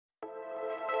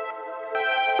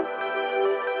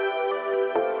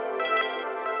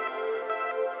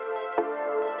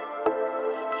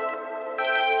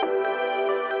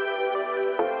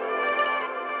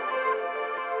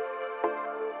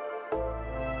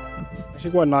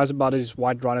Actually, quite nice about these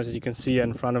white rhinos, as you can see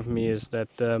in front of me, is that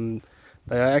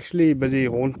they are actually busy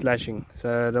horn clashing.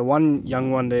 So the one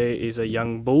young one there is a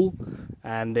young bull,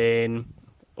 and then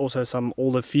also some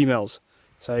older females.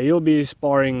 So he'll be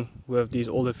sparring with these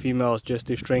older females just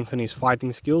to strengthen his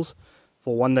fighting skills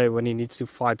for one day when he needs to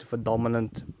fight with a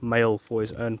dominant male for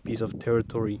his own piece of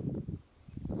territory.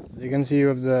 As you can see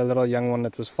with the little young one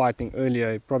that was fighting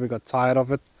earlier, he probably got tired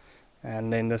of it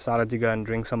and then decided to go and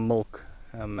drink some milk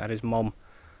at his mom.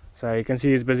 So you can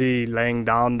see he's busy laying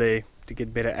down there to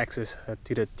get better access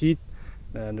to the teat.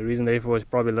 And the reason therefore is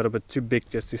probably a little bit too big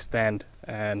just to stand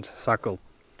and suckle.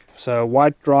 So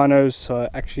white rhinos,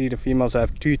 actually the females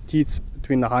have 2 teats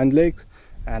between the hind legs,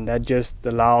 and that just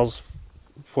allows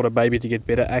for the baby to get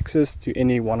better access to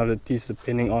any one of the teats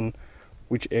depending on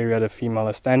which area the female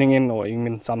is standing in, or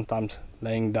even sometimes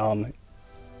laying down.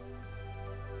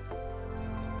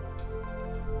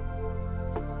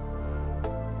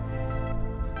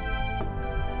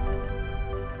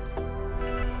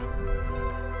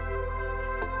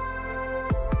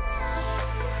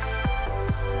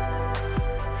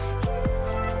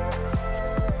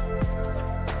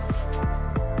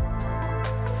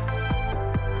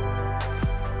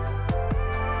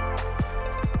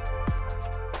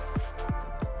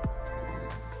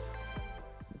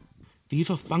 These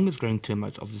are fungus-growing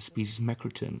termites of the species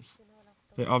Macroterms.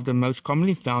 They are the most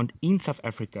commonly found in South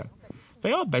Africa.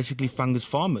 They are basically fungus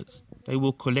farmers. They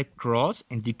will collect grass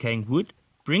and decaying wood,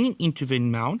 bringing into their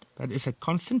mound that is at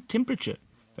constant temperature,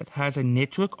 that has a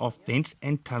network of vents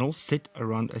and tunnels set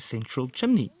around a central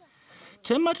chimney.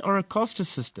 Termites are a caste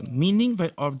system, meaning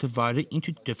they are divided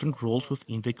into different roles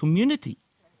within their community,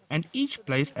 and each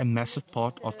plays a massive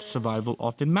part of the survival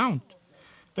of the mound.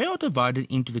 They are divided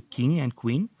into the king and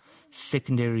queen,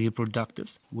 secondary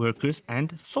reproductives, workers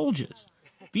and soldiers.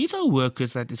 These are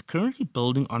workers that is currently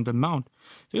building on the mound.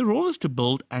 Their role is to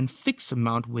build and fix the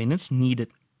mound when it's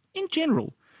needed. In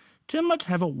general, termites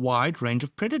have a wide range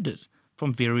of predators,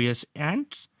 from various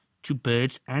ants to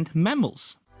birds and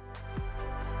mammals.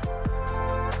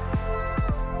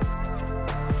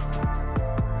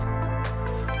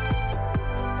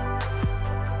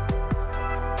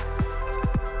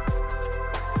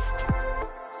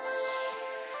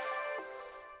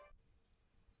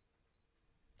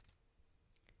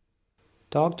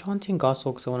 Dog-taunting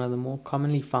goshawks are one of the more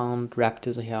commonly found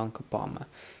raptors here on Kapama.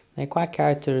 They're quite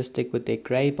characteristic with their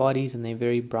grey bodies and their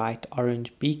very bright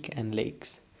orange beak and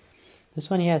legs. This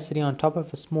one here is sitting on top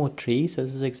of a small tree, so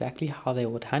this is exactly how they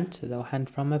would hunt. So they'll hunt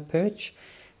from a perch,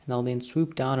 and they'll then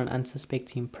swoop down on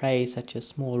unsuspecting prey such as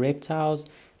small reptiles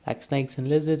like snakes and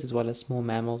lizards, as well as small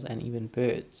mammals and even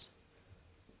birds.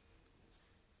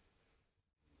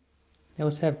 They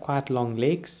also have quite long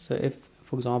legs, so if,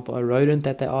 for example, a rodent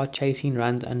that they are chasing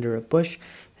runs under a bush,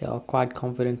 they are quite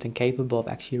confident and capable of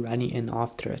actually running in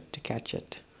after it to catch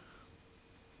it.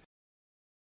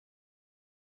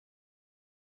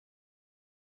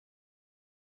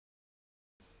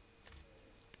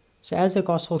 So as the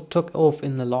goshawk took off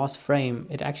in the last frame,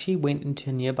 it actually went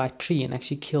into a nearby tree and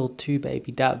actually killed 2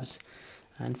 baby doves.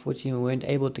 Unfortunately, we weren't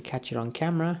able to catch it on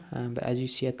camera, but as you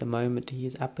see at the moment, he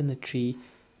is up in the tree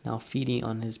now feeding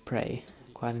on his prey.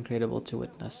 Quite incredible to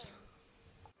witness.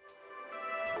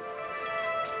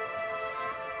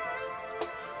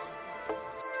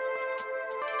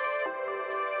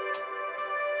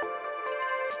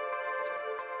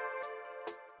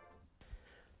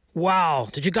 Wow,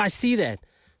 did you guys see that?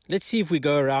 Let's see if we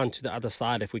go around to the other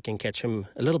side if we can catch him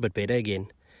a little bit better again.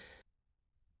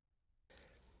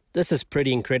 This is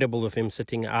pretty incredible with him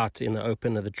sitting out in the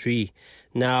open of the tree.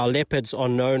 Now, leopards are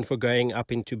known for going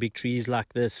up into big trees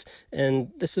like this,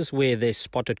 and this is where their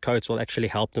spotted coats will actually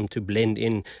help them to blend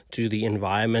in to the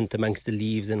environment amongst the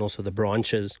leaves and also the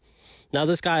branches. Now,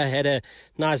 this guy had a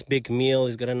nice big meal.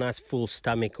 He's got a nice full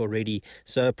stomach already,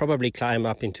 so probably climb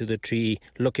up into the tree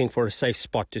looking for a safe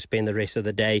spot to spend the rest of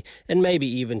the day, and maybe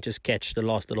even just catch the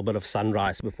last little bit of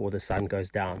sunrise before the sun goes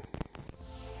down.